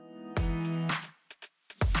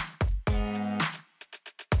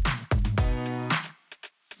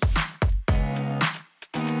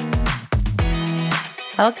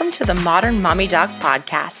Welcome to the Modern Mommy Doc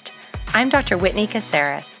Podcast. I'm Dr. Whitney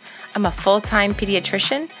Caceres. I'm a full-time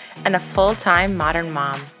pediatrician and a full-time modern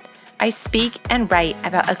mom. I speak and write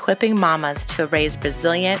about equipping mamas to raise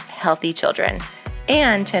resilient, healthy children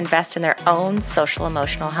and to invest in their own social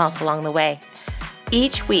emotional health along the way.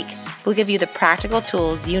 Each week, we'll give you the practical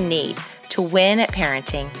tools you need to win at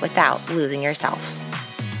parenting without losing yourself.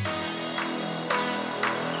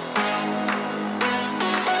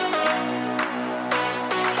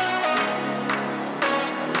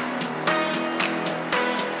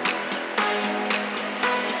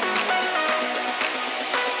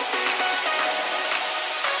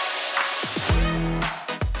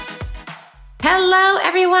 Hello,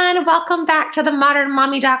 everyone. Welcome back to the Modern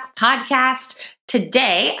Mommy Doc Podcast.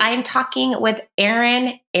 Today, I'm talking with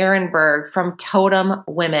Erin Erenberg from Totum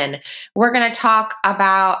Women. We're going to talk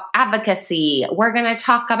about advocacy. We're going to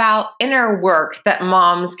talk about inner work that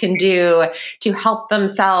moms can do to help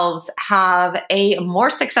themselves have a more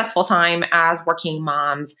successful time as working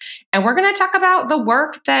moms. And we're going to talk about the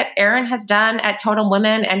work that Erin has done at Totum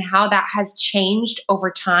Women and how that has changed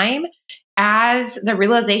over time as the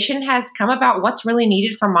realization has come about what's really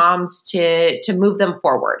needed for moms to move them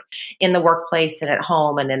forward in the workplace and at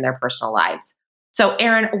home and in their personal lives. So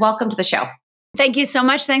Erin, welcome to the show. Thank you so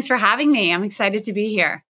much. Thanks for having me. I'm excited to be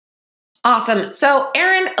here. Awesome. So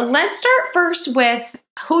Erin, let's start first with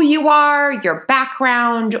who you are, your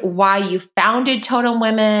background, why you founded Totum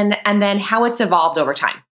Women, and then how it's evolved over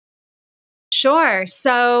time. Sure.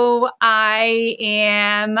 So I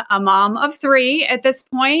am a mom of 3 at this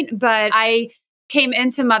point, but I came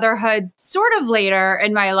into motherhood sort of later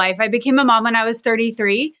in my life. I became a mom when I was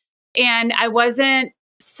 33, and I wasn't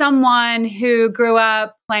someone who grew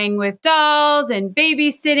up playing with dolls and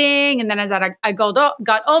babysitting. And then as I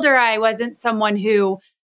got older, I wasn't someone who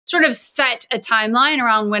sort of set a timeline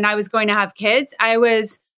around when I was going to have kids. I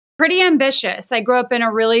was pretty ambitious. I grew up in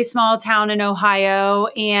a really small town in Ohio,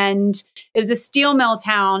 and it was a steel mill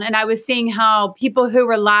town. And I was seeing how people who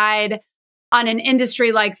relied on an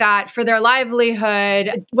industry like that for their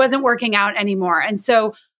livelihood wasn't working out anymore. And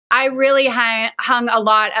so I really hung a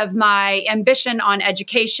lot of my ambition on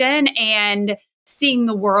education and seeing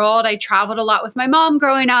the world. I traveled a lot with my mom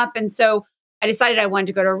growing up. And so I decided I wanted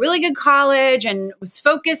to go to a really good college and was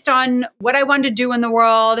focused on what I wanted to do in the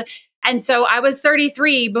world. And so I was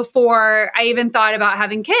 33 before I even thought about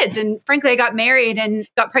having kids. And frankly, I got married and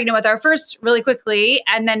got pregnant with our first really quickly.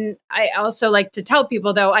 And then I also like to tell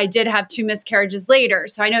people, though, I did have 2 miscarriages later.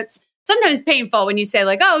 So I know it's sometimes painful when you say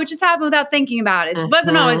like, oh, it just happened without thinking about it. It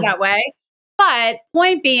wasn't always that way. But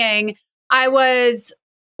point being, I was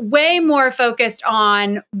way more focused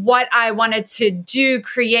on what I wanted to do,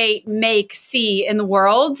 create, make, see in the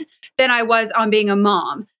world than I was on being a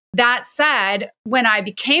mom. That said, when I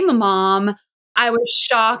became a mom, I was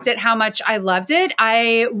shocked at how much I loved it.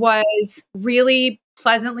 I was really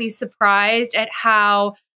pleasantly surprised at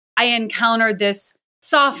how I encountered this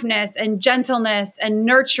softness and gentleness and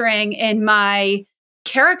nurturing in my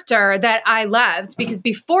character that I loved. Because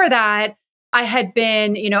before that, I had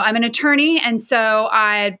been, I'm an attorney. And so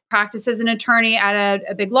I practiced as an attorney at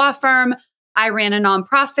a big law firm. I ran a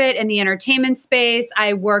nonprofit in the entertainment space.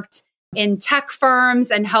 I worked in tech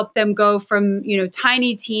firms and help them go from,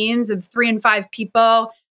 tiny teams of 3 and 5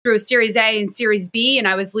 people through Series A and Series B. And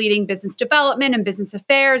I was leading business development and business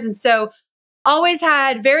affairs. And so always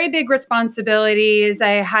had very big responsibilities.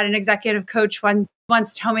 I had an executive coach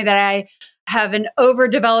once tell me that I have an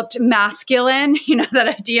overdeveloped masculine,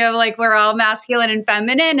 that idea of like we're all masculine and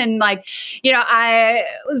feminine. And like, I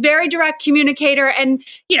was very direct communicator and,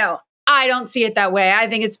 I don't see it that way. I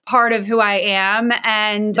think it's part of who I am.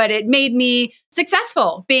 But it made me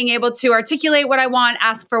successful being able to articulate what I want,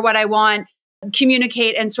 ask for what I want,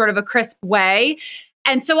 communicate in sort of a crisp way.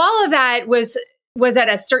 And so all of that was at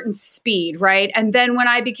a certain speed, right? And then when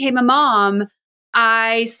I became a mom,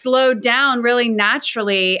 I slowed down really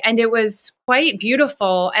naturally, and it was quite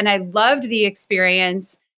beautiful. And I loved the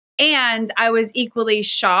experience. And I was equally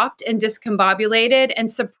shocked and discombobulated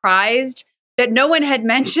and surprised that no one had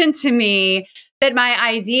mentioned to me that my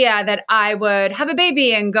idea that I would have a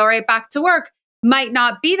baby and go right back to work might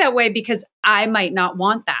not be that way because I might not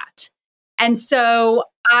want that. And so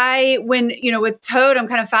with Totum,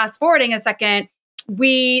 kind of fast forwarding a second,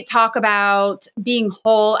 we talk about being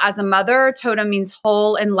whole as a mother. Totum means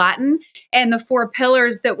whole in Latin. And the 4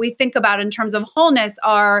 pillars that we think about in terms of wholeness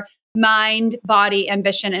are mind, body,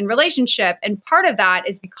 ambition, and relationship. And part of that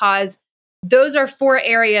is because those are 4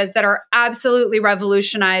 areas that are absolutely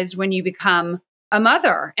revolutionized when you become a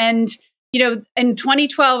mother. And, in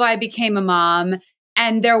 2012, I became a mom.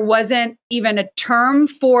 And there wasn't even a term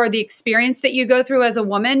for the experience that you go through as a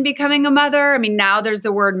woman becoming a mother. I mean, now there's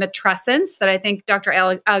the word matrescence that I think Dr.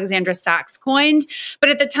 Alexandra Sachs coined. But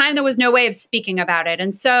at the time, there was no way of speaking about it.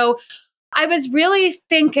 And so I was really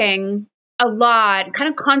thinking a lot, kind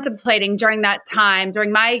of contemplating during that time,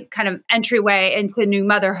 during my kind of entryway into new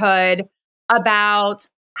motherhood, about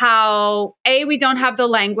how we don't have the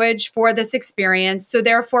language for this experience. So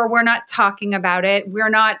therefore, we're not talking about it. We're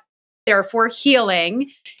not therefore healing.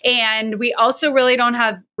 And we also really don't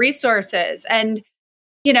have resources. And,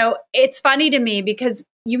 it's funny to me because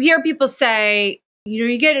you hear people say,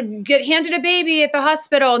 you get handed a baby at the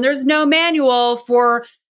hospital and there's no manual for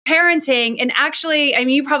parenting. And actually, I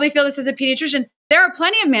mean, you probably feel this as a pediatrician. There are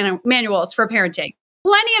plenty of manuals for parenting,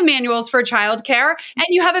 plenty of manuals for childcare, and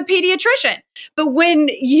you have a pediatrician. But when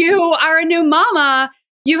you are a new mama,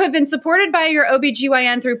 you have been supported by your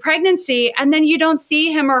OBGYN through pregnancy, and then you don't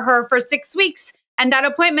see him or her for 6 weeks. And that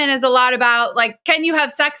appointment is a lot about, like, can you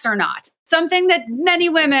have sex or not? Something that many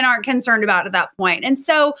women aren't concerned about at that point. And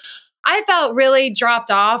so I felt really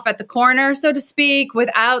dropped off at the corner, so to speak,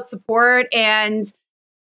 without support, and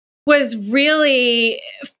was really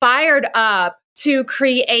fired up to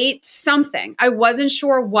create something. I wasn't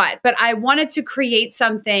sure what, but I wanted to create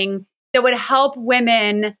something that would help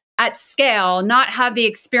women at scale not have the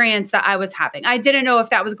experience that I was having. I didn't know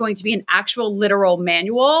if that was going to be an actual literal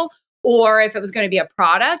manual or if it was going to be a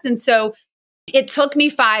product. And so it took me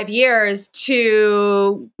 5 years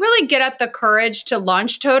to really get up the courage to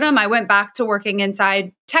launch Totum. I went back to working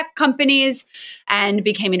inside tech companies and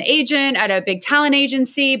became an agent at a big talent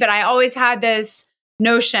agency. But I always had this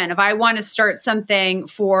notion of, I want to start something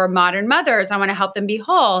for modern mothers. I want to help them be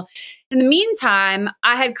whole. In the meantime,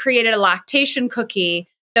 I had created a lactation cookie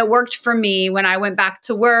that worked for me when I went back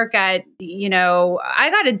to work at,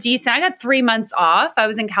 I got 3 months off. I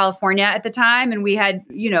was in California at the time, and we had,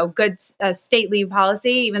 good state leave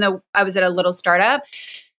policy, even though I was at a little startup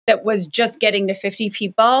that was just getting to 50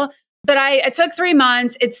 people. But I took 3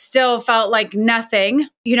 months. It still felt like nothing,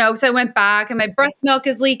 because I went back and my breast milk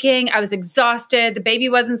is leaking. I was exhausted. The baby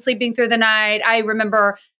wasn't sleeping through the night. I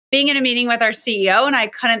remember being in a meeting with our CEO and I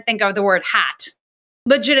couldn't think of the word hat.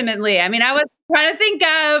 Legitimately. I mean, I was trying to think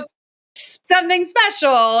of something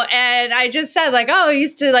special. And I just said, like, I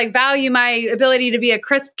used to value my ability to be a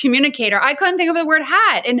crisp communicator. I couldn't think of the word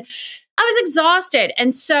hat. And I was exhausted.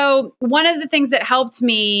 And so one of the things that helped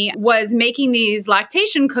me was making these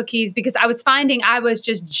lactation cookies, because I was finding I was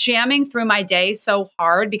just jamming through my day so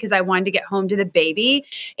hard because I wanted to get home to the baby.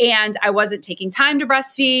 And I wasn't taking time to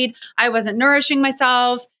breastfeed. I wasn't nourishing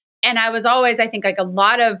myself. And I was always, I think, like a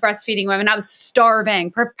lot of breastfeeding women, I was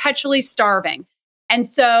starving, perpetually starving. And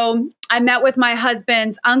so I met with my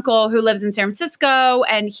husband's uncle who lives in San Francisco,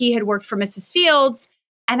 and he had worked for Mrs. Fields.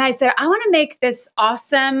 And I said, I want to make this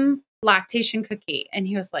awesome lactation cookie. And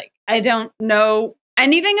he was like, I don't know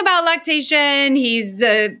anything about lactation. He's,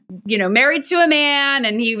 married to a man,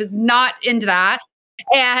 and he was not into that.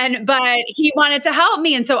 But he wanted to help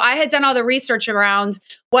me. And so I had done all the research around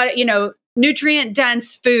what, nutrient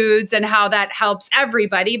dense foods and how that helps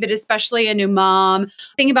everybody, but especially a new mom.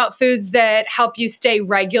 Think about foods that help you stay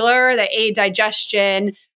regular, that aid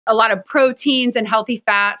digestion, a lot of proteins and healthy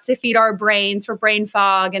fats to feed our brains for brain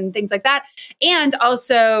fog and things like that. And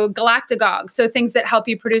also galactagogues, so things that help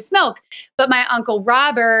you produce milk. But my Uncle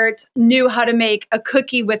Robert knew how to make a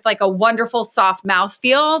cookie with like a wonderful soft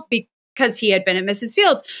mouthfeel because he had been at Mrs.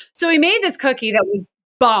 Fields. So he made this cookie that was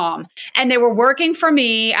bomb. And they were working for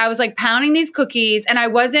me. I was like pounding these cookies, and I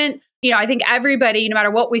wasn't, I think everybody, no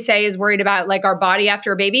matter what we say, is worried about like our body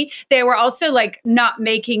after a baby. They were also like not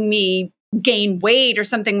making me gain weight or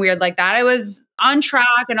something weird like that. I was on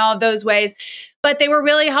track in all of those ways, but they were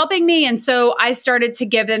really helping me. And so I started to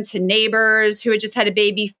give them to neighbors who had just had a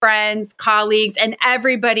baby, friends, colleagues, and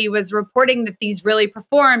everybody was reporting that these really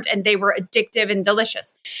performed and they were addictive and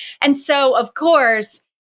delicious. And so, of course,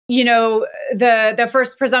 the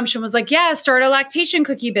first presumption was like, yeah, start a lactation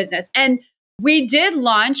cookie business. And we did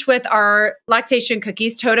launch with our lactation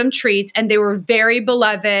cookies, Totum Treats, and they were very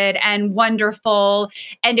beloved and wonderful.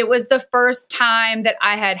 And it was the first time that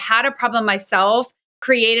I had a problem myself,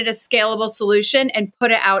 created a scalable solution, and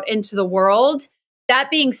put it out into the world.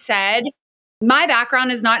 That being said, my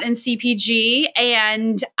background is not in CPG,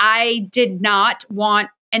 and I did not want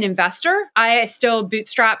an investor. I still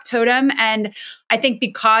bootstrap Totum. And I think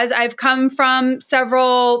because I've come from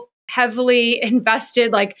several heavily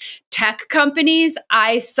invested like tech companies,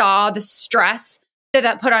 I saw the stress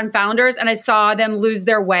that put on founders, and I saw them lose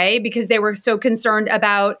their way because they were so concerned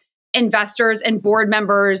about investors and board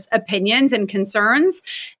members' opinions and concerns.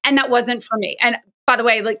 And that wasn't for me. And by the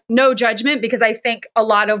way, like no judgment, because I think a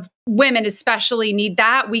lot of women especially need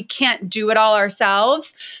that. We can't do it all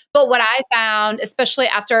ourselves. But what I found, especially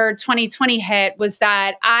after 2020 hit, was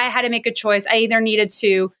that I had to make a choice. I either needed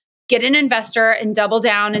to get an investor and double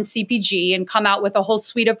down in CPG and come out with a whole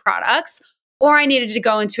suite of products, or I needed to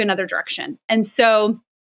go into another direction. And so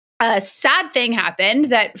a sad thing happened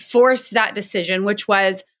that forced that decision, which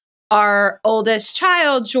was our oldest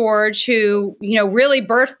child, George, who, really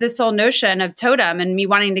birthed this whole notion of Totum and me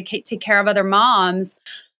wanting to take care of other moms.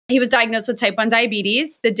 He was diagnosed with type 1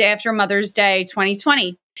 diabetes the day after Mother's Day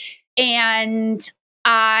 2020. And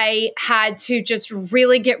I had to just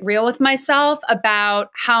really get real with myself about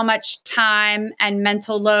how much time and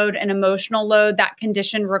mental load and emotional load that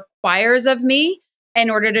condition requires of me in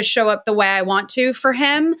order to show up the way I want to for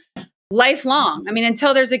him lifelong. I mean,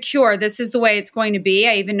 until there's a cure, this is the way it's going to be.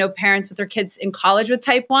 I even know parents with their kids in college with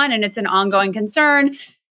type 1, and it's an ongoing concern.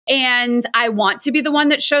 And I want to be the one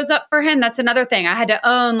that shows up for him. That's another thing. I had to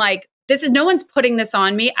own, like, no one's putting this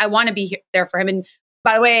on me. I want to be there for him. And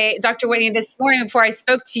by the way, Dr. Whitney, this morning before I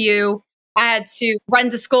spoke to you, I had to run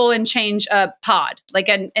to school and change a pod, like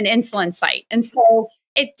an insulin site. And so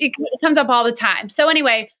it comes up all the time. So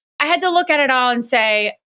anyway, I had to look at it all and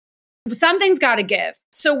say, something's got to give.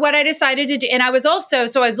 So what I decided to do, and I was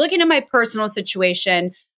looking at my personal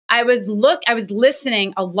situation. I was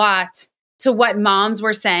listening a lot to what moms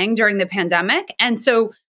were saying during the pandemic. And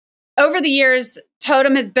so over the years,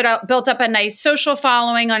 Totum has built up a nice social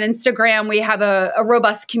following on Instagram. We have a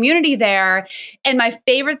robust community there. And my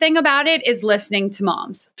favorite thing about it is listening to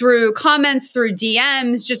moms through comments, through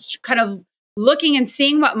DMs, just kind of looking and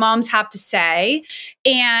seeing what moms have to say.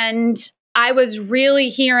 And I was really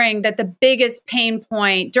hearing that the biggest pain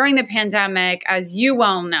point during the pandemic, as you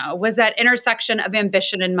well know, was that intersection of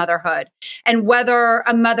ambition and motherhood. And whether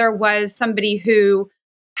a mother was somebody who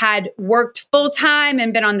had worked full time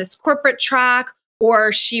and been on this corporate track,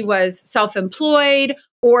 or she was self-employed,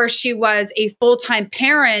 or she was a full-time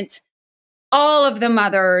parent, all of the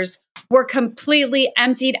mothers were completely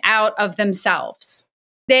emptied out of themselves.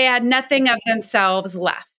 They had nothing of themselves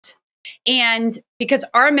left. And because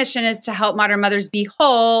our mission is to help modern mothers be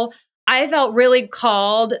whole, I felt really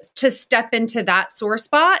called to step into that sore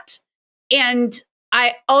spot. And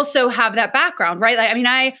I also have that background, right? Like, I mean,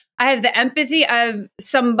 I have the empathy of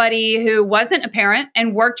somebody who wasn't a parent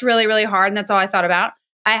and worked really, really hard. And that's all I thought about.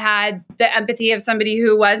 I had the empathy of somebody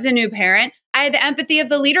who was a new parent. I had the empathy of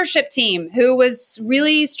the leadership team who was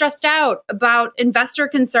really stressed out about investor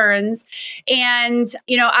concerns. And,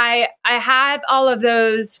 I had all of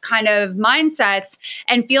those kind of mindsets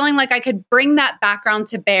and feeling like I could bring that background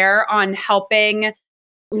to bear on helping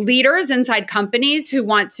leaders inside companies who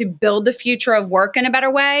want to build the future of work in a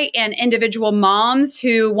better way, and individual moms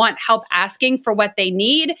who want help asking for what they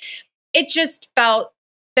need. It just felt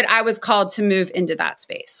that I was called to move into that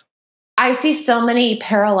space. I see so many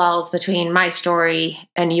parallels between my story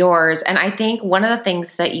and yours. And I think one of the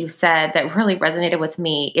things that you said that really resonated with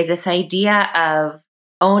me is this idea of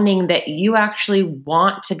owning that you actually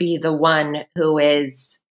want to be the one who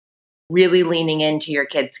is really leaning into your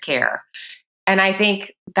kids' care. And I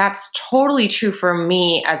think that's totally true for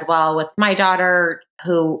me as well with my daughter,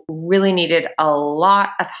 who really needed a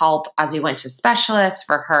lot of help as we went to specialists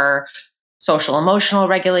for her social emotional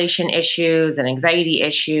regulation issues and anxiety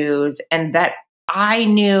issues. And that I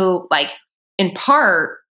knew, like, in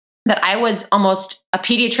part, that I was almost a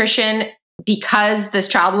pediatrician because this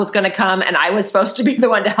child was going to come and I was supposed to be the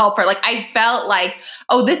one to help her. Like, I felt like,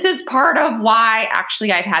 oh, this is part of why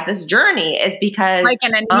actually I've had this journey, is because like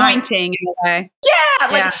an anointing in a way.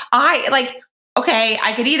 Yeah. Okay,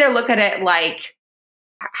 I could either look at it like,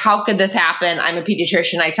 how could this happen? I'm a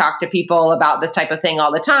pediatrician. I talk to people about this type of thing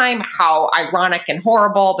all the time. How ironic and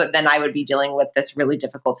horrible, but then I would be dealing with this really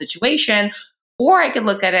difficult situation. Or I could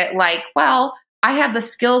look at it like, well, I have the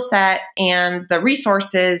skill set and the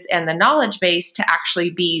resources and the knowledge base to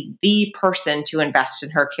actually be the person to invest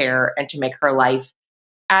in her care and to make her life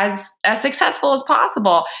as successful as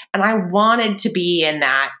possible. And I wanted to be in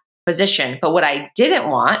that position. But what I didn't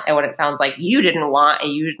want, and what it sounds like you didn't want,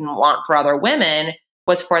 and you didn't want for other women,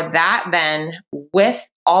 was for that then, with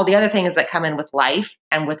all the other things that come in with life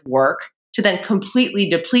and with work, to then completely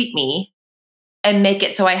deplete me and make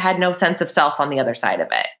it so I had no sense of self on the other side of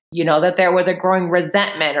it. That there was a growing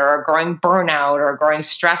resentment or a growing burnout or a growing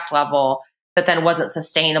stress level that then wasn't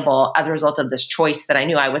sustainable as a result of this choice that I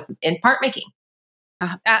knew I was in part making.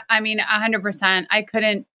 I mean, 100%. I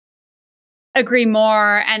couldn't agree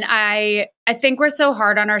more. And I think we're so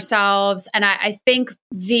hard on ourselves. And I think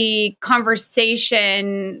the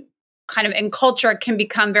conversation kind of in culture can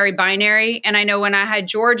become very binary. And I know when I had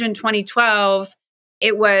George in 2012,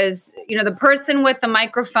 it was, the person with the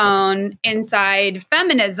microphone inside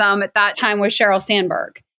feminism at that time was Sheryl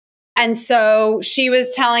Sandberg. And so she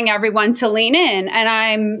was telling everyone to lean in, and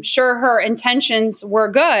I'm sure her intentions were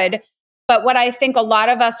good. But what I think a lot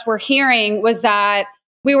of us were hearing was that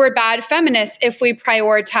we were bad feminists if we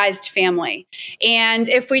prioritized family. And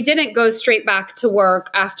if we didn't go straight back to work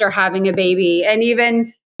after having a baby. And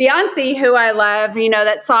even Beyonce, who I love,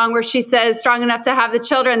 that song where she says, strong enough to have the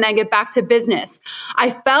children, then get back to business. I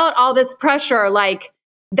felt all this pressure, like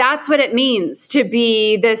that's what it means to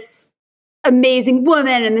be this amazing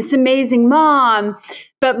woman and this amazing mom.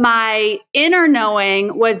 But my inner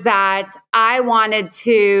knowing was that I wanted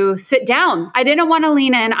to sit down. I didn't want to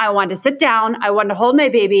lean in. I wanted to sit down. I wanted to hold my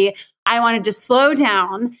baby. I wanted to slow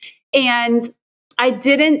down. And I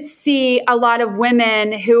didn't see a lot of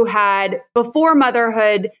women who had, before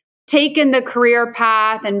motherhood, taken the career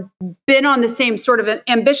path and been on the same sort of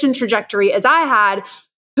ambition trajectory as I had,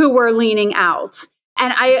 who were leaning out.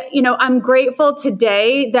 And I'm grateful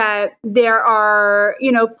today that there are,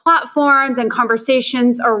 platforms and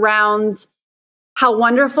conversations around how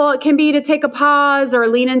wonderful it can be to take a pause or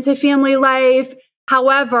lean into family life.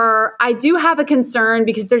 However, I do have a concern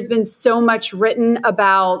because there's been so much written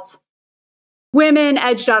about women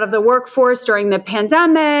edged out of the workforce during the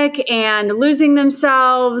pandemic and losing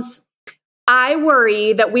themselves. I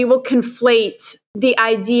worry that we will conflate the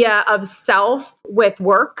idea of self with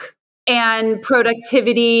work and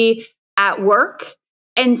productivity at work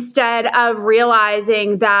instead of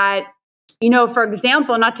realizing that, for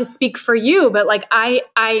example, not to speak for you, but like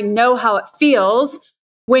I know how it feels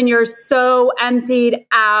when you're so emptied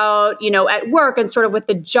out, at work and sort of with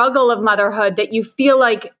the juggle of motherhood that you feel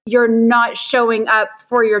like you're not showing up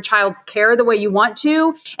for your child's care the way you want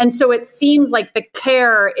to. And so it seems like the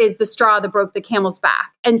care is the straw that broke the camel's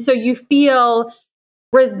back. And so you feel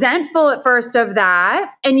resentful at first of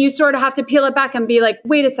that. And you sort of have to peel it back and be like,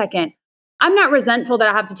 wait a second. I'm not resentful that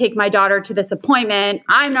I have to take my daughter to this appointment.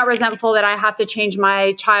 I'm not resentful that I have to change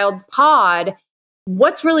my child's pod.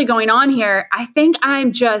 What's really going on here? I think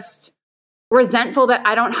I'm just resentful that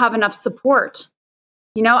I don't have enough support.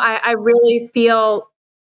 I really feel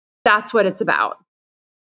that's what it's about.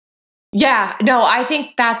 Yeah, no, I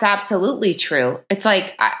think that's absolutely true. It's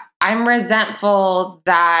like, I'm resentful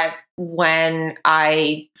that when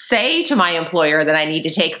I say to my employer that I need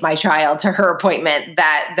to take my child to her appointment,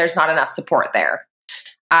 that there's not enough support there.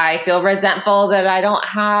 I feel resentful that I don't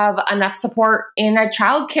have enough support in a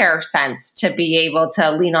childcare sense to be able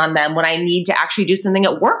to lean on them when I need to actually do something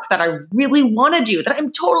at work that I really want to do, that I'm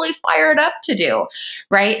totally fired up to do,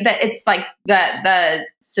 right? That it's like the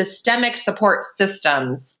systemic support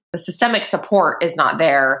systems, the systemic support is not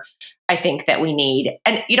there. I think that we need.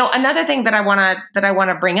 And another thing that I want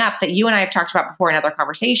to bring up that you and I have talked about before in other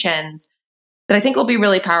conversations that I think will be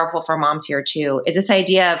really powerful for moms here too is this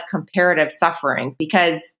idea of comparative suffering,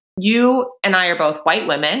 because you and I are both white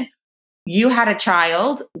women. You had a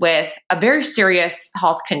child with a very serious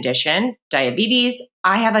health condition, diabetes.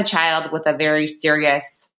 I have a child with a very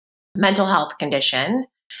serious mental health condition.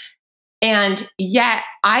 And yet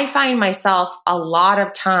I find myself a lot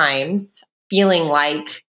of times feeling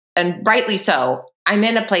like, and rightly so, I'm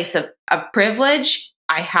in a place of privilege.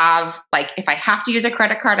 I have, like, if I have to use a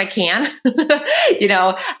credit card, I can.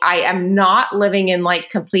 I am not living in like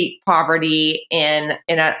complete poverty in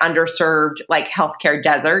an underserved like healthcare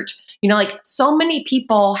desert. Like so many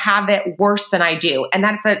people have it worse than I do. And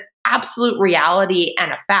that's an absolute reality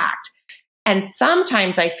and a fact. And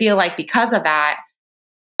sometimes I feel like because of that,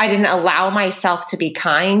 I didn't allow myself to be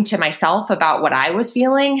kind to myself about what I was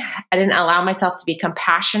feeling. I didn't allow myself to be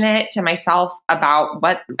compassionate to myself about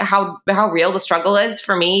how real the struggle is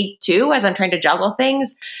for me too, as I'm trying to juggle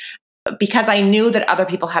things, because I knew that other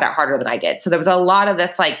people had it harder than I did. So there was a lot of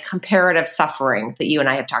this like comparative suffering that you and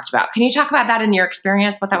I have talked about. Can you talk about that in your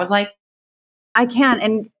experience, what that was like? I can.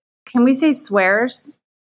 And can we say swears?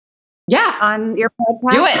 Yeah. On your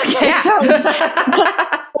podcast? Do it. Okay, Yeah.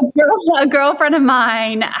 So a girlfriend of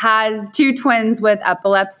mine has two twins with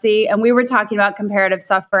epilepsy, and we were talking about comparative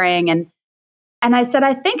suffering. And I said,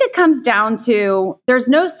 I think it comes down to there's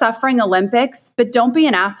no suffering Olympics, but don't be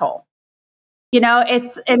an asshole.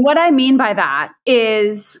 And what I mean by that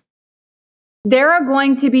is there are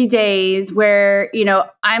going to be days where,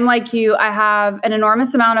 I'm like you, I have an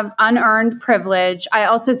enormous amount of unearned privilege. I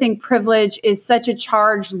also think privilege is such a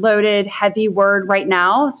charged, loaded, heavy word right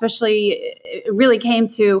now, especially it really came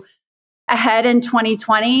to a head in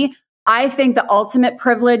 2020. I think the ultimate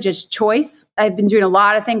privilege is choice. I've been doing a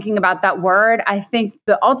lot of thinking about that word. I think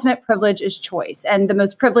the ultimate privilege is choice, and the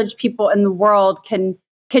most privileged people in the world can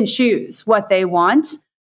choose what they want.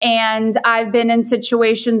 And I've been in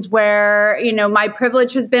situations where, my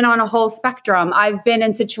privilege has been on a whole spectrum. I've been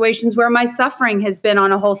in situations where my suffering has been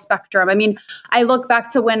on a whole spectrum. I mean, I look back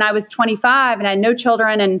to when I was 25 and I had no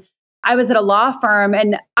children and I was at a law firm,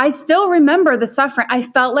 and I still remember the suffering. I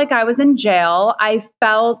felt like I was in jail. I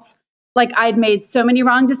felt like I'd made so many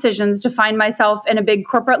wrong decisions to find myself in a big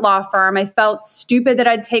corporate law firm. I felt stupid that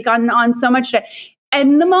I'd take on so much debt.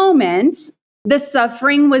 In the moment, the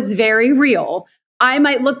suffering was very real. I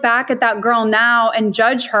might look back at that girl now and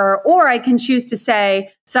judge her, or I can choose to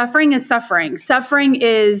say, suffering is suffering. Suffering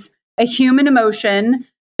is a human emotion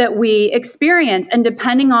that we experience. And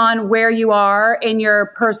depending on where you are in your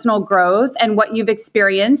personal growth and what you've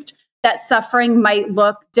experienced, that suffering might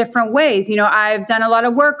look different ways. I've done a lot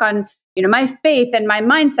of work on, my faith and my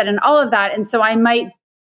mindset and all of that. And so I might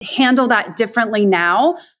handle that differently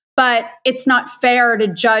now, but it's not fair to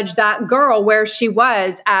judge that girl where she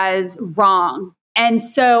was as wrong. And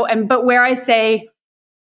so, but where I say,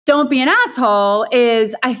 don't be an asshole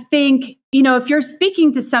is, I think, if you're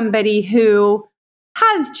speaking to somebody who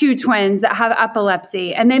has two twins that have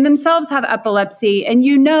epilepsy and they themselves have epilepsy, and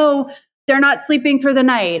they're not sleeping through the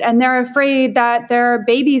night and they're afraid that their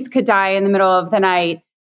babies could die in the middle of the night,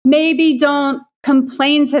 maybe don't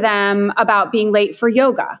complain to them about being late for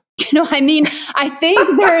yoga. I think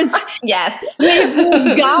there's yes,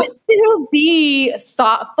 we've got to be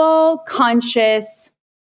thoughtful, conscious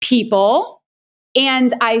people.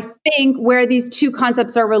 And I think where these two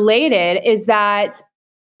concepts are related is that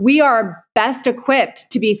we are best equipped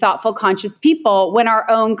to be thoughtful, conscious people when our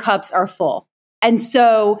own cups are full. And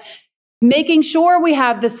so making sure we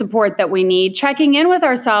have the support that we need, checking in with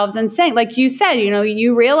ourselves and saying, like you said,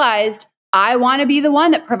 you realized I want to be the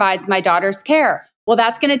one that provides my daughter's care. Well,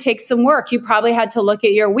 that's going to take some work. You probably had to look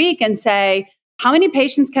at your week and say, how many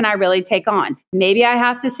patients can I really take on? Maybe I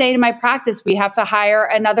have to say to my practice, we have to hire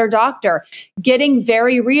another doctor. Getting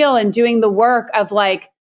very real and doing the work of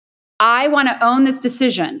I want to own this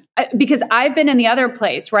decision, because I've been in the other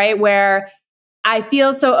place, right? Where I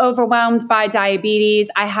feel so overwhelmed by diabetes.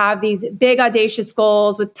 I have these big audacious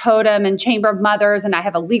goals with Totum and Chamber of Mothers, and I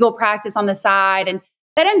have a legal practice on the side. And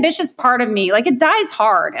that ambitious part of me, it dies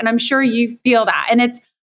hard. And I'm sure you feel that. And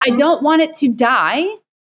I don't want it to die.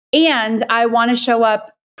 And I want to show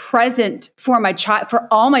up present for my child, for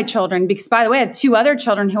all my children, because by the way, I have two other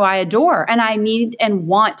children who I adore, and I need and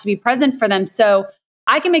want to be present for them. So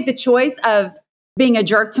I can make the choice of being a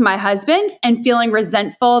jerk to my husband and feeling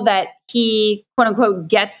resentful that he, quote unquote,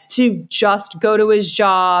 gets to just go to his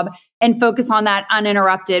job and focus on that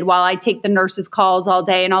uninterrupted while I take the nurse's calls all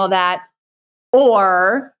day and all of that.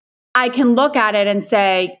 Or I can look at it and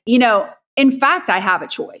say, in fact, I have a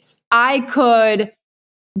choice. I could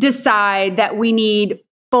decide that we need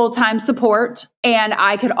full-time support, and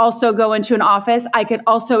I could also go into an office. I could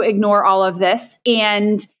also ignore all of this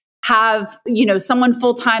and have, someone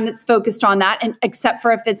full-time that's focused on that, and except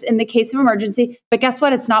for if it's in the case of emergency. But guess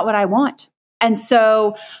what? It's not what I want. And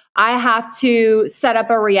so I have to set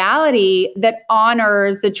up a reality that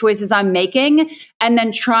honors the choices I'm making, and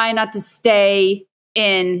then try not to stay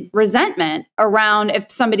in resentment around if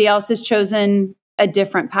somebody else has chosen a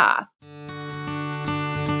different path.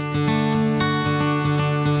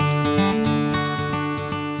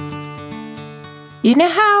 You know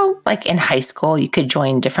how, in high school, you could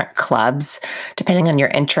join different clubs depending on your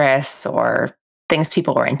interests or things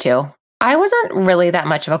people were into? I wasn't really that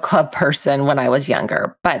much of a club person when I was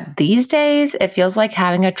younger, but these days it feels like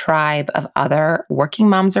having a tribe of other working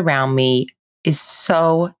moms around me is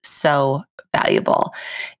so, so valuable.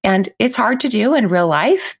 And it's hard to do in real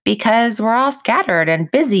life because we're all scattered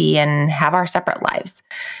and busy and have our separate lives.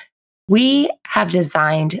 We have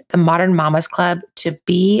designed the Modern Mamas Club to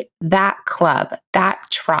be that club, that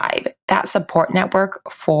tribe, that support network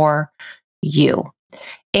for you.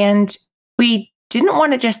 And we didn't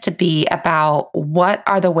want it just to be about what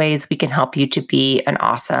are the ways we can help you to be an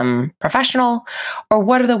awesome professional, or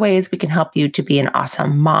what are the ways we can help you to be an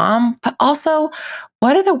awesome mom, but also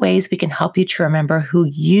what are the ways we can help you to remember who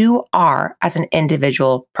you are as an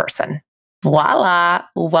individual person. Voila,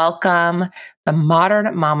 welcome. The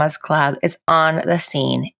Modern Mamas Club is on the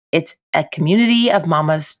scene. It's a community of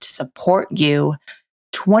mamas to support you,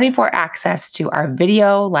 24 access to our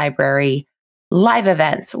video library, live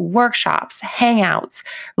events, workshops, hangouts,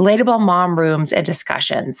 relatable mom rooms and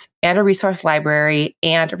discussions, and a resource library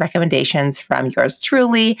and recommendations from yours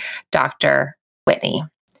truly, Dr. Whitney.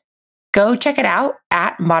 Go check it out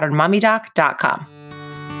at modernmommydoc.com.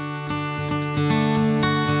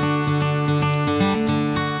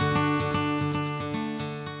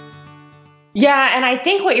 Yeah, and I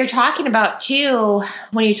think what you're talking about too,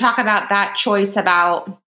 when you talk about that choice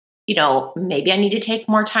about maybe I need to take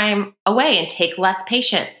more time away and take less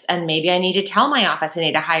patients. And maybe I need to tell my office I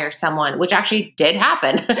need to hire someone, which actually did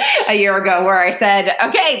happen a year ago where I said,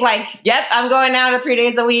 okay, yep, I'm going now to 3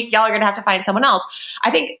 days a week. Y'all are going to have to find someone else.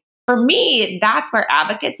 I think for me, that's where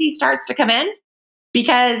advocacy starts to come in,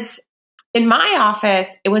 because in my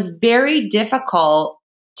office, it was very difficult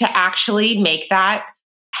to actually make that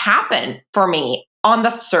happen for me. On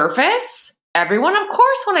the surface, everyone, of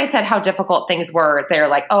course, when I said how difficult things were, they're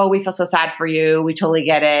like, oh, we feel so sad for you. We totally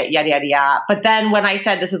get it, yada, yada, yada. But then when I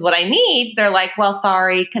said this is what I need, they're like, well,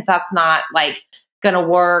 sorry, because that's not going to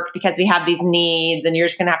work because we have these needs and you're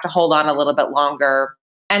just going to have to hold on a little bit longer.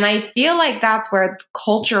 And I feel like that's where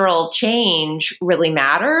cultural change really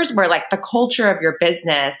matters, where the culture of your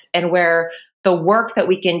business and where the work that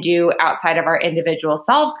we can do outside of our individual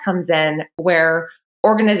selves comes in, where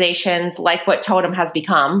organizations like what Totum has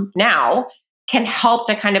become now can help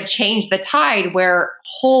to kind of change the tide, where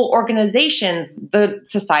whole organizations, the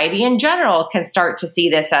society in general, can start to see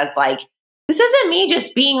this as this isn't me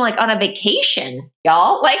just being on a vacation,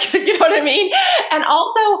 y'all. You know what I mean? And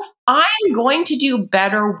also, I'm going to do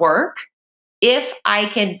better work if I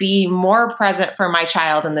can be more present for my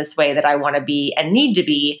child in this way that I want to be and need to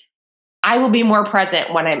be. I will be more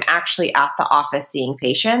present when I'm actually at the office seeing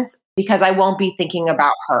patients, because I won't be thinking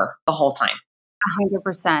about her the whole time.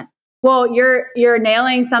 100%. Well, you're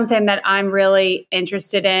nailing something that I'm really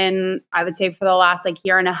interested in, I would say for the last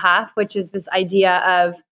year and a half, which is this idea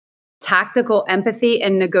of tactical empathy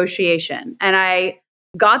and negotiation. And I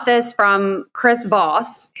got this from Chris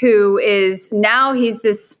Voss, who is now he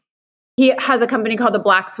has a company called the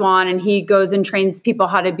Black Swan, and he goes and trains people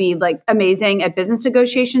how to be amazing at business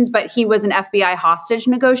negotiations, but he was an FBI hostage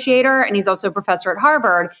negotiator, and he's also a professor at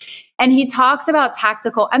Harvard. And he talks about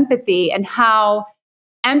tactical empathy and how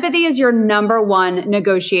empathy is your number one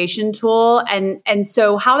negotiation tool. And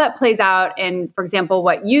so how that plays out in, for example,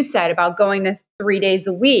 what you said about going to 3 days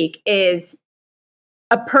a week is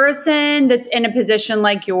a person that's in a position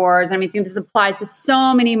like yours. I mean, I think this applies to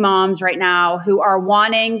so many moms right now who are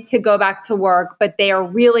wanting to go back to work, but they are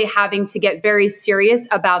really having to get very serious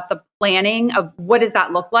about the planning of what does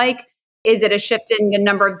that look like? Is it a shift in the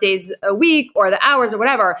number of days a week or the hours or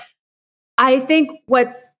whatever? I think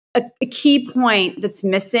what's a key point that's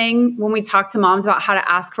missing when we talk to moms about how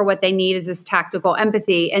to ask for what they need is this tactical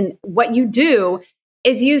empathy. And what you do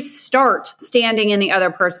is you start standing in the other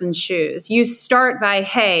person's shoes. You start by,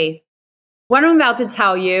 hey, what I'm about to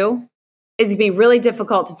tell you is going to be really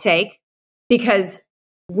difficult to take because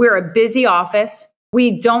we're a busy office.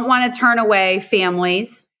 We don't want to turn away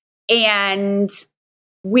families, and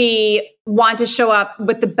we want to show up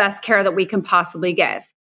with the best care that we can possibly give.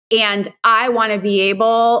 And I want to be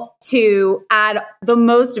able to add the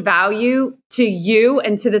most value to you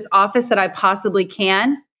and to this office that I possibly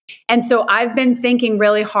can. And so I've been thinking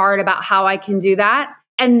really hard about how I can do that.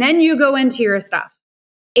 And then you go into your stuff.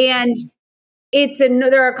 And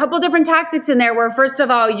there are a couple different tactics in there where, first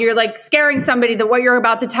of all, you're scaring somebody that what you're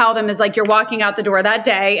about to tell them is you're walking out the door that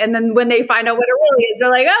day. And then when they find out what it really is, they're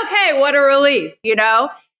like, okay, what a relief,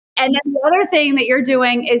 And then the other thing that you're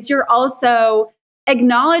doing is you're also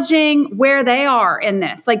acknowledging where they are in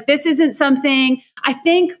this. This isn't something, I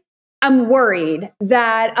think I'm worried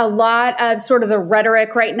that a lot of sort of the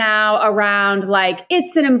rhetoric right now around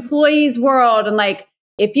it's an employee's world. And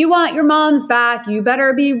if you want your moms back, you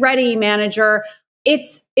better be ready, manager.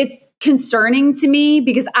 It's concerning to me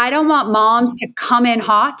because I don't want moms to come in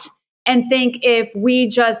hot and think if we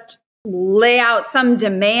just lay out some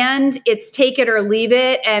demand, it's take it or leave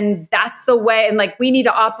it. And that's the way. And we need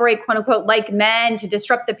to operate, quote unquote, like men to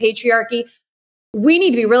disrupt the patriarchy. We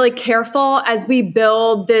need to be really careful as we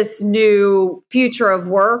build this new future of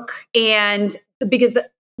work. And because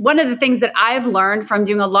one of the things that I've learned from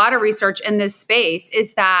doing a lot of research in this space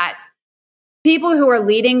is that people who are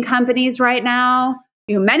leading companies right now,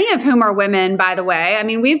 many of whom are women, by the way. I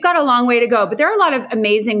mean, we've got a long way to go, but there are a lot of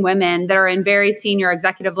amazing women that are in very senior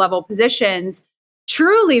executive level positions,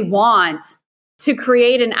 truly want to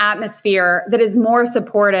create an atmosphere that is more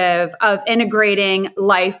supportive of integrating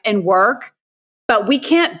life and work, but we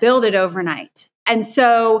can't build it overnight. And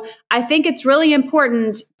so I think it's really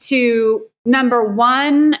important to, number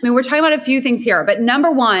one, I mean, we're talking about a few things here, but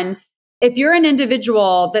number one, if you're an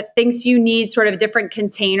individual that thinks you need sort of a different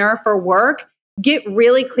container for work, get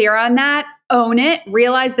really clear on that, own it,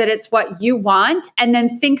 realize that it's what you want, and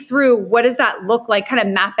then think through what does that look like, kind of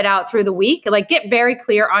map it out through the week, get very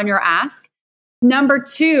clear on your ask. Number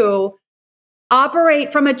two,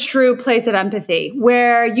 operate from a true place of empathy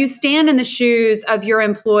where you stand in the shoes of your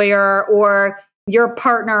employer or your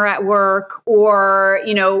partner at work or,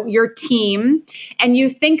 your team, and you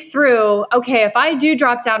think through, okay, if I do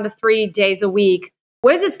drop down to 3 days a week,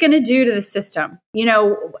 what is this going to do to the system?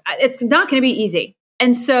 It's not going to be easy.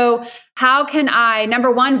 And so how can I,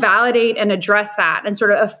 number one, validate and address that and sort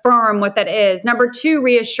of affirm what that is? Number two,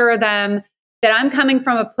 reassure them that I'm coming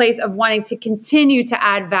from a place of wanting to continue to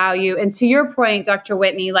add value. And to your point, Dr.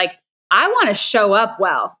 Whitney, like, I want to show up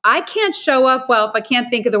well. I can't show up well if I can't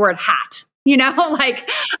think of the word hat. Like,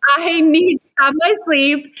 I need to have my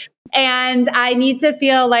sleep and I need to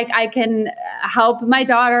feel like I can help my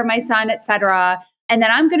daughter, my son, et cetera. And then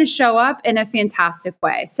I'm going to show up in a fantastic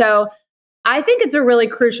way. So I think it's a really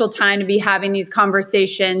crucial time to be having these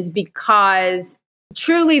conversations, because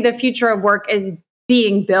truly the future of work is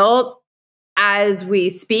being built as we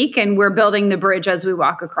speak, and we're building the bridge as we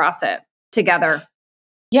walk across it together.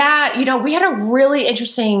 Yeah, we had a really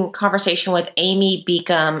interesting conversation with Amy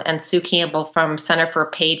Beacom and Sue Campbell from Center for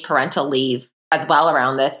Paid Parental Leave as well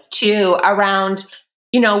around this too, around,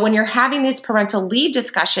 when you're having these parental leave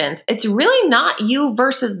discussions, it's really not you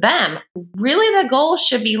versus them. Really, the goal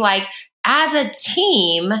should be like, as a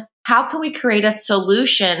team, how can we create a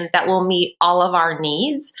solution that will meet all of our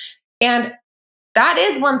needs? And that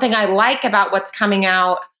is one thing I like about what's coming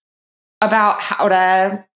out about how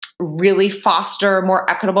to really foster more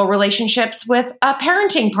equitable relationships with a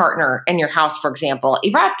parenting partner in your house, for example.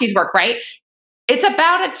 Ivratsky's work, right? It's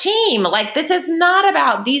about a team. Like, this is not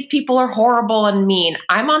about these people are horrible and mean.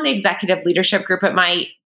 I'm on the executive leadership group at my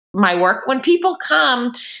work. When people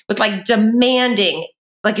come with like demanding,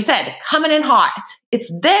 like you said, coming in hot,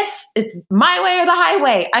 it's my way or the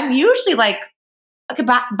highway. I'm usually like, okay,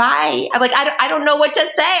 bye. Like, I don't know what to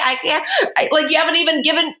say. I can't, like, you haven't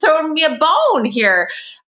even thrown me a bone here.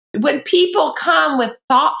 When people come with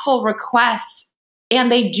thoughtful requests, and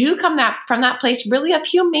they do come from that place really of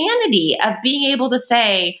humanity, of being able to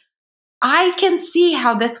say, I can see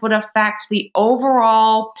how this would affect the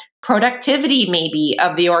overall productivity maybe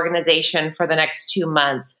of the organization for the next 2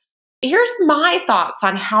 months. Here's my thoughts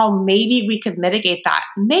on how maybe we could mitigate that.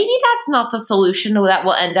 Maybe that's not the solution that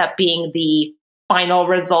will end up being the final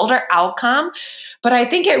result or outcome, but I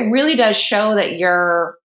think it really does show that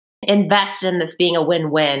you're invested in this being a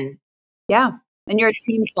win-win. Yeah. And you're a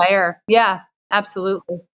team player. Yeah,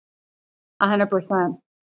 absolutely. 100%.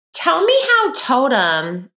 Tell me how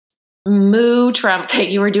Totum moved from, okay,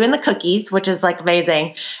 you were doing the cookies, which is like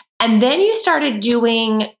amazing. And then you started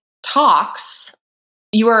doing talks.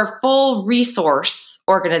 You were a full resource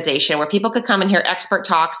organization where people could come and hear expert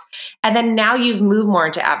talks. And then now you've moved more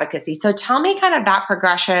into advocacy. So tell me kind of that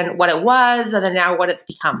progression, what it was, and then now what it's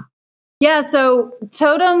become. Yeah. So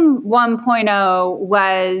Totum 1.0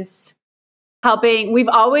 was helping. We've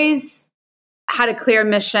always had a clear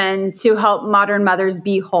mission to help modern mothers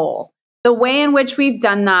be whole. The way in which we've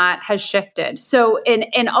done that has shifted. So,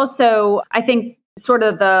 and also, I think sort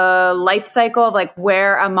of the life cycle of like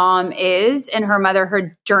where a mom is in her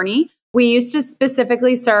motherhood journey. We used to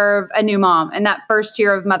specifically serve a new mom in that first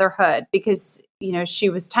year of motherhood because, she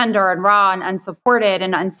was tender and raw and unsupported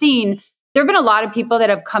and unseen. There have been a lot of people that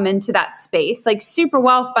have come into that space, like super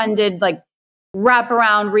well-funded, like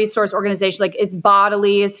wraparound resource organization. Like, It's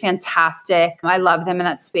Bodily is fantastic. I love them in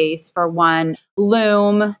that space for one.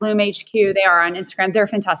 Loom HQ, they are on Instagram. They're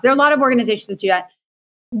fantastic. There are a lot of organizations that do that.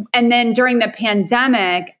 And then during the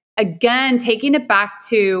pandemic, again, taking it back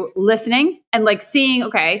to listening and like seeing,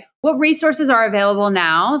 okay, what resources are available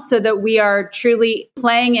now so that we are truly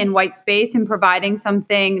playing in white space and providing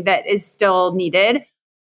something that is still needed.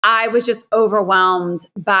 I was just overwhelmed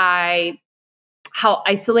by how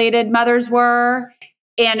isolated mothers were.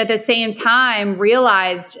 And at the same time,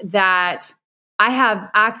 realized that I have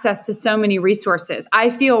access to so many resources. I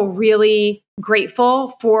feel really grateful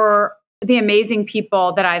for the amazing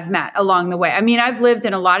people that I've met along the way. I mean, I've lived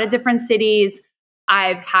in a lot of different cities.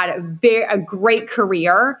 I've had a great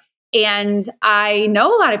career, and I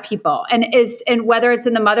know a lot of people. And whether it's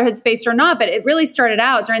in the motherhood space or not, but it really started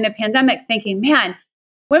out during the pandemic thinking, man,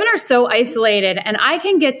 women are so isolated, and I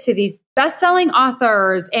can get to these best-selling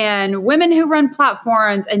authors and women who run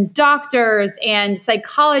platforms and doctors and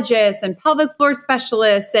psychologists and pelvic floor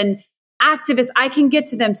specialists and activists. I can get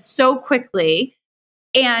to them so quickly.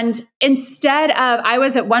 And instead of, I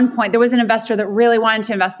was at one point, there was an investor that really wanted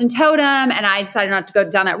to invest in Totum, and I decided not to go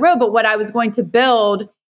down that road. But what I was going to build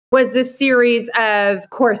was this series of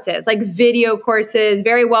courses, like video courses,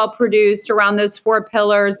 very well produced around those 4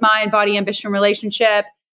 pillars: mind, body, ambition, relationship.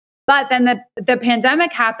 But then the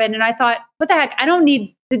pandemic happened, and I thought, what the heck?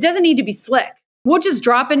 It doesn't need to be slick. we'll just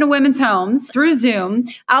drop into women's homes through Zoom.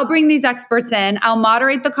 I'll bring these experts in, I'll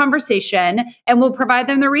moderate the conversation, and we'll provide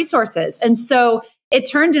them the resources. And so it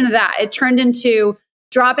turned into that. It turned into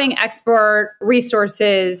dropping expert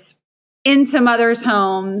resources into mothers'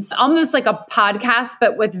 homes, almost like a podcast,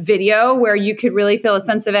 but with video where you could really feel a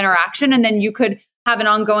sense of interaction. And then you could have an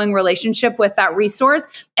ongoing relationship with that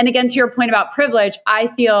resource. And again, to your point about privilege, I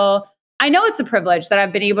know it's a privilege that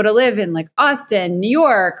I've been able to live in like Austin, New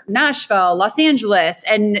York, Nashville, Los Angeles,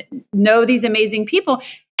 and know these amazing people.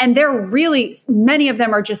 And they're really, many of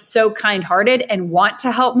them are just so kind-hearted and want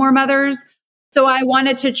to help more mothers. So I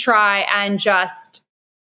wanted to try and just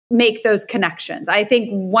make those connections. I think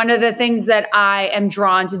one of the things that I am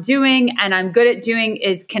drawn to doing and I'm good at doing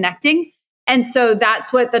is connecting. And so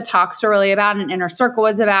that's what the talks are really about and Inner Circle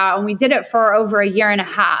was about. And we did it for over a year and a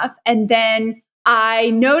half. And then I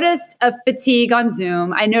noticed a fatigue on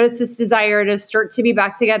Zoom. I noticed this desire to start to be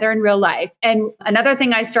back together in real life. And another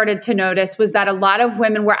thing I started to notice was that a lot of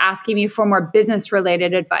women were asking me for more business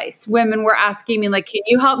related advice. Women were asking me like, can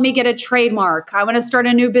you help me get a trademark? I want to start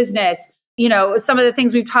a new business. You know, some of the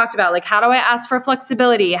things we've talked about, like how do I ask for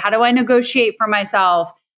flexibility? How do I negotiate for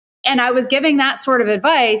myself? And I was giving that sort of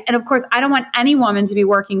advice. And of course, I don't want any woman to be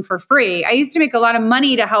working for free. I used to make a lot of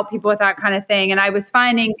money to help people with that kind of thing. And I was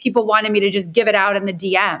finding people wanted me to just give it out in the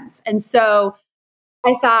DMs. And so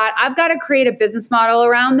I thought, I've got to create a business model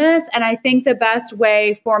around this. And I think the best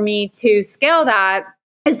way for me to scale that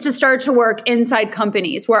is to start to work inside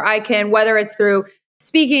companies where I can, whether it's through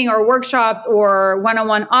speaking or workshops or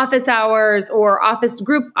one-on-one office hours or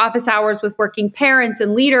group office hours with working parents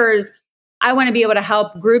and leaders, I want to be able to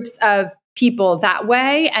help groups of people that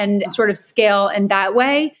way and sort of scale in that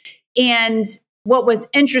way. And what was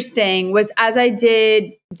interesting was as I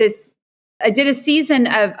did a season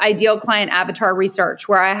of ideal client avatar research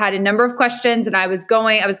where I had a number of questions and I was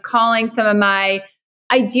calling some of my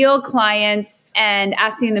ideal clients and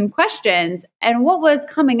asking them questions. And what was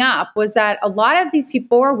coming up was that a lot of these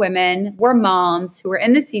people were women, were moms who were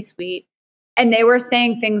in the C-suite, and they were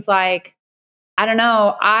saying things like, I don't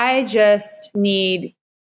know, I just need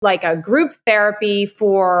like a group therapy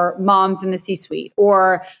for moms in the C-suite,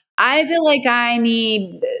 or I feel like I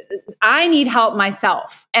need help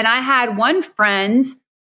myself. And I had one friend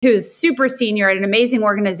who's super senior at an amazing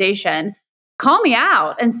organization call me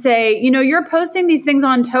out and say, you know, you're posting these things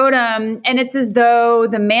on Totum and it's as though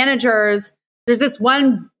the managers, there's this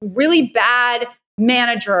one really bad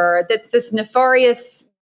manager that's this nefarious,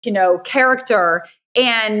 you know, character.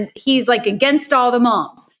 And he's like against all the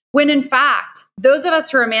moms. When in fact, those of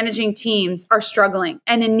us who are managing teams are struggling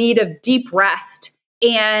and in need of deep rest.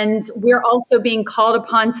 And we're also being called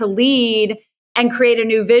upon to lead and create a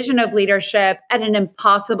new vision of leadership at an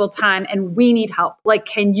impossible time. And we need help. Like,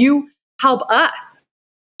 can you help us?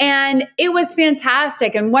 And it was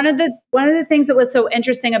fantastic. And one of the things that was so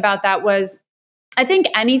interesting about that was, I think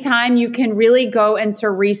anytime you can really go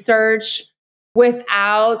into research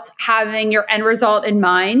without having your end result in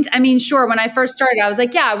mind. I mean, sure, when I first started, I was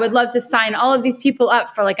like, yeah, I would love to sign all of these people up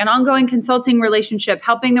for like an ongoing consulting relationship,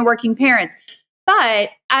 helping the working parents. But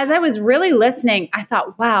as I was really listening, I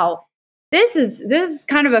thought, wow, this is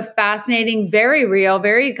kind of a fascinating, very real,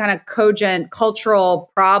 very kind of cogent cultural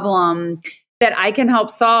problem that I can help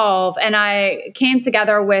solve. And I came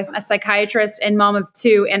together with a psychiatrist and mom of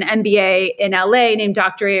two, an MBA in LA named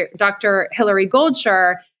Dr. Hillary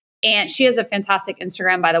Goldshire. And she has a fantastic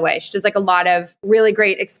Instagram, by the way. She does like a lot of really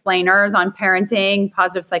great explainers on parenting,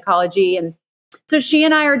 positive psychology. And so she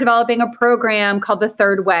and I are developing a program called The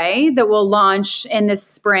Third Way that will launch in this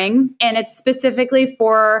spring. And it's specifically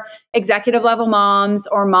for executive level moms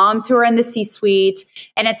or moms who are in the C-suite.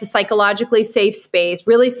 And it's a psychologically safe space,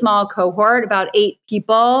 really small cohort, about 8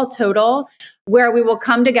 people total, where we will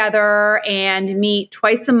come together and meet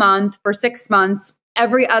twice a month for 6 months.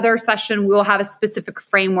 Every other session, we will have a specific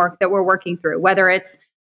framework that we're working through, whether it's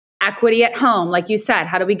equity at home, like you said,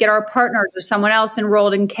 how do we get our partners or someone else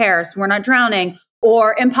enrolled in care so we're not drowning,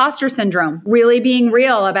 or imposter syndrome, really being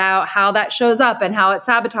real about how that shows up and how it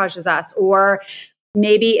sabotages us, or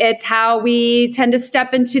maybe it's how we tend to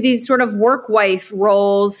step into these sort of work wife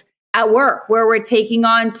roles at work where we're taking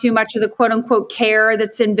on too much of the quote unquote care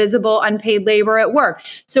that's invisible, unpaid labor at work.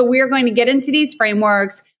 So we're going to get into these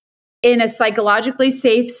frameworks in a psychologically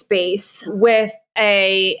safe space with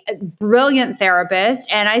a brilliant therapist.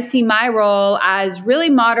 And I see my role as really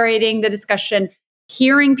moderating the discussion,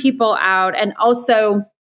 hearing people out. And also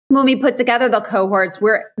when we put together the cohorts,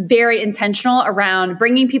 we're very intentional around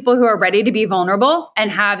bringing people who are ready to be vulnerable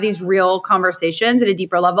and have these real conversations at a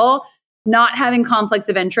deeper level, not having conflicts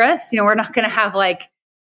of interest. You know, we're not going to have like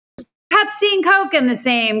Pepsi and Coke in the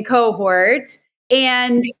same cohort.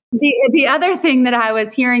 And the other thing that I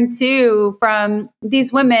was hearing too from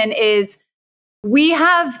these women is we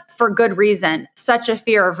have, for good reason, such a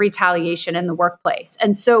fear of retaliation in the workplace.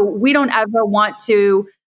 And so we don't ever want to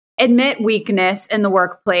admit weakness in the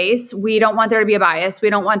workplace. We don't want there to be a bias. We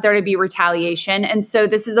don't want there to be retaliation. And so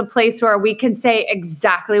this is a place where we can say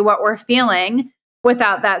exactly what we're feeling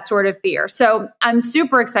without that sort of fear. So I'm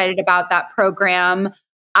super excited about that program.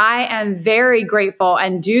 I am very grateful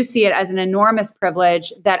and do see it as an enormous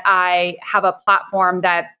privilege that I have a platform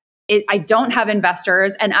that I don't have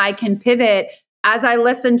investors and I can pivot as I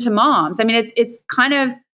listen to moms. I mean, it's kind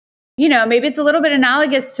of, maybe it's a little bit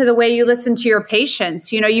analogous to the way you listen to your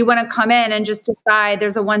patients. You want to come in and just decide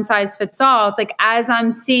there's a one size fits all. It's like, as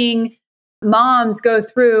I'm seeing moms go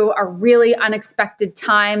through a really unexpected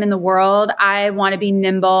time in the world, I want to be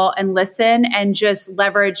nimble and listen and just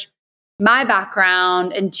leverage my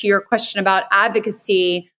background. And to your question about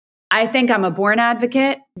advocacy, I think I'm a born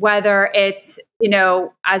advocate, whether it's,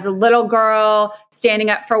 as a little girl standing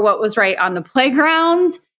up for what was right on the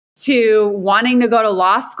playground to wanting to go to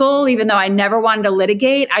law school, even though I never wanted to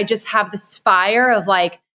litigate. I just have this fire of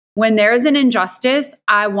like, when there's an injustice,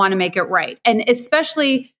 I want to make it right. And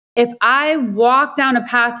especially if I walk down a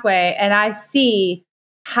pathway and I see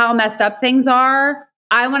how messed up things are,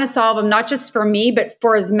 I want to solve them, not just for me, but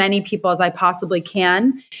for as many people as I possibly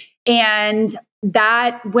can. And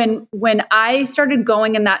that when I started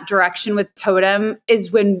going in that direction with Totum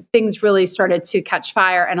is when things really started to catch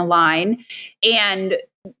fire and align. And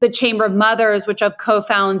the Chamber of Mothers, which I've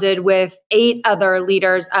co-founded with 8 other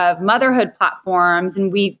leaders of motherhood platforms,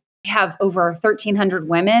 and we have over 1,300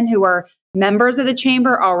 women who are members of the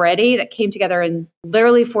chamber already that came together in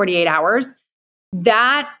literally 48 hours.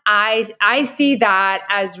 That I see that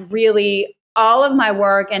as really all of my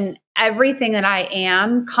work and everything that I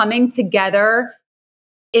am coming together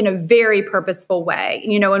in a very purposeful way.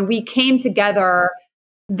 When we came together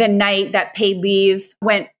the night that paid leave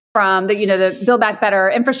went from the Build Back Better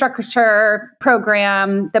infrastructure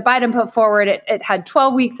program that Biden put forward, it had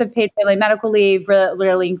 12 weeks of paid family medical leave,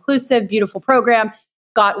 really inclusive, beautiful program,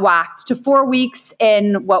 got whacked to 4 weeks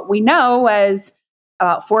in what we know was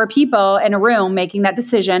about 4 people in a room making that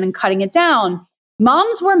decision and cutting it down.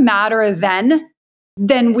 Moms were madder then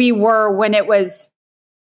than we were when it was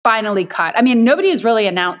finally cut. I mean, nobody has really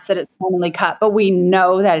announced that it's finally cut, but we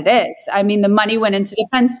know that it is. I mean, the money went into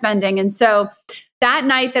defense spending. And so that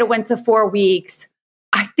night that it went to 4 weeks,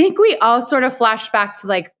 I think we all sort of flashed back to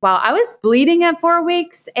like, wow, I was bleeding at 4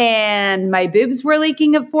 weeks and my boobs were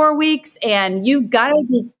leaking at 4 weeks. And you've got to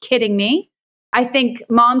be kidding me. I think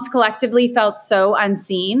moms collectively felt so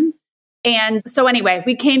unseen. And so anyway,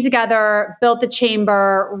 we came together, built the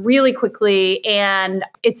chamber really quickly. And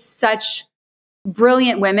it's such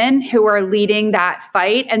brilliant women who are leading that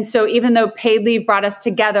fight. And so even though paid leave brought us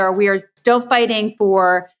together, we are still fighting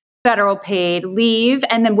for federal paid leave.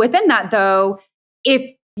 And then within that, though,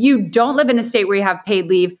 if you don't live in a state where you have paid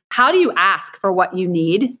leave, how do you ask for what you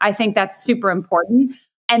need? I think that's super important.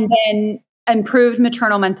 And then improved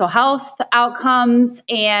maternal mental health outcomes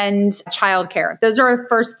and childcare. Those are our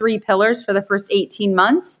first 3 pillars for the first 18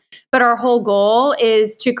 months. But our whole goal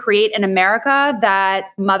is to create an America that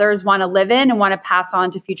mothers want to live in and want to pass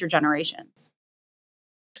on to future generations.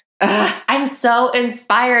 I'm so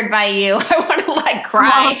inspired by you. I want to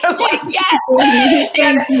cry. I'm like, yes.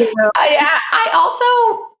 Thank you. I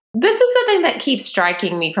also, this is the thing that keeps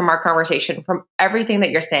striking me from our conversation, from everything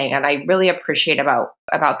that you're saying, and I really appreciate about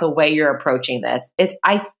the way you're approaching this, is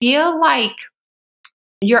I feel like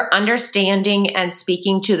you're understanding and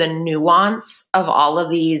speaking to the nuance of all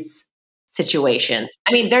of these situations.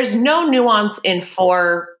 I mean, there's no nuance in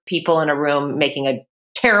 4 people in a room making a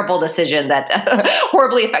terrible decision that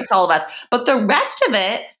horribly affects all of us. But the rest of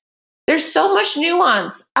it, there's so much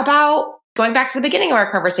nuance about, going back to the beginning of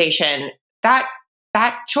our conversation, that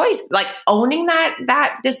choice, like owning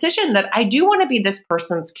that decision that I do want to be this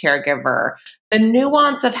person's caregiver, the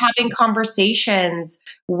nuance of having conversations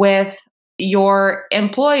with your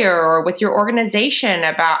employer or with your organization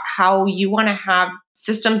about how you want to have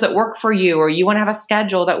systems that work for you, or you want to have a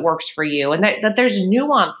schedule that works for you, and that there's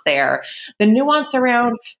nuance there, the nuance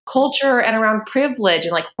around culture and around privilege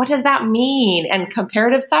and like, what does that mean, and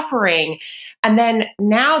comparative suffering. And then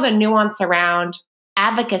now the nuance around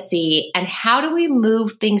advocacy and how do we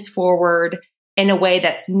move things forward in a way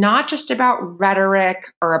that's not just about rhetoric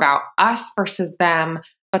or about us versus them,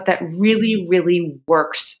 but that really, really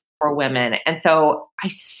works for women. And so I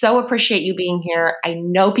so appreciate you being here. I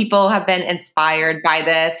know people have been inspired by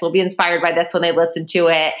this, will be inspired by this when they listen to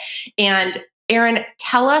it. And Erin,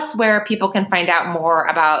 tell us where people can find out more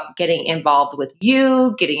about getting involved with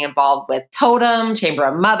you, getting involved with Totum, Chamber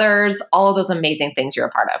of Mothers, all of those amazing things you're a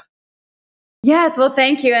part of. Yes, well,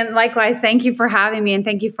 thank you. And likewise, thank you for having me. And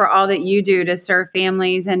thank you for all that you do to serve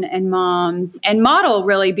families and moms and model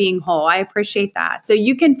really being whole. I appreciate that. So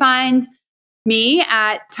you can find me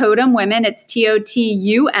at Totum Women. It's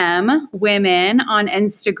TOTUM Women on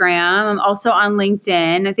Instagram. I'm also on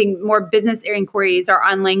LinkedIn. I think more business inquiries are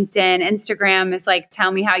on LinkedIn. Instagram is like,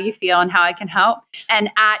 tell me how you feel and how I can help.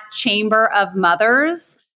 And at Chamber of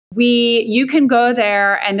Mothers, you can go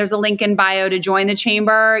there and there's a link in bio to join the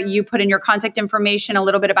chamber. You put in your contact information, a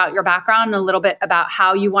little bit about your background, and a little bit about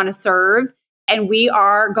how you want to serve. And we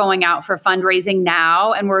are going out for fundraising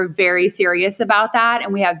now, and we're very serious about that.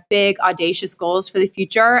 And we have big, audacious goals for the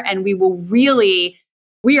future. And we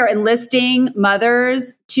are enlisting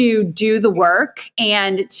mothers to do the work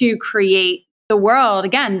and to create the world,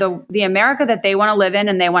 again, the America that they want to live in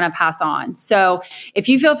and they want to pass on. So if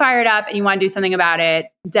you feel fired up and you want to do something about it,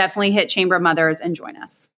 definitely hit Chamber of Mothers and join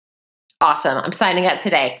us. Awesome. I'm signing up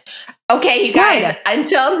today. Okay, you guys,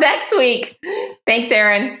 until next week. Thanks,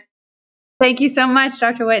 Erin. Thank you so much,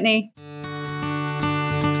 Dr. Whitney.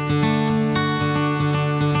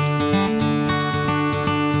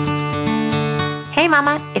 Hey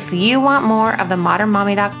mama, if you want more of the Modern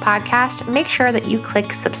Mommy Doc podcast, make sure that you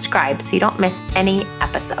click subscribe so you don't miss any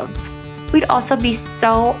episodes. We'd also be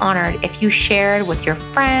so honored if you shared with your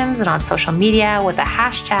friends and on social media with the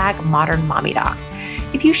hashtag Modern Mommy Doc.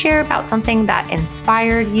 If you share about something that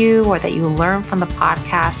inspired you or that you learned from the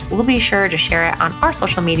podcast, we'll be sure to share it on our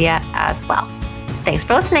social media as well. Thanks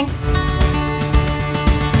for listening.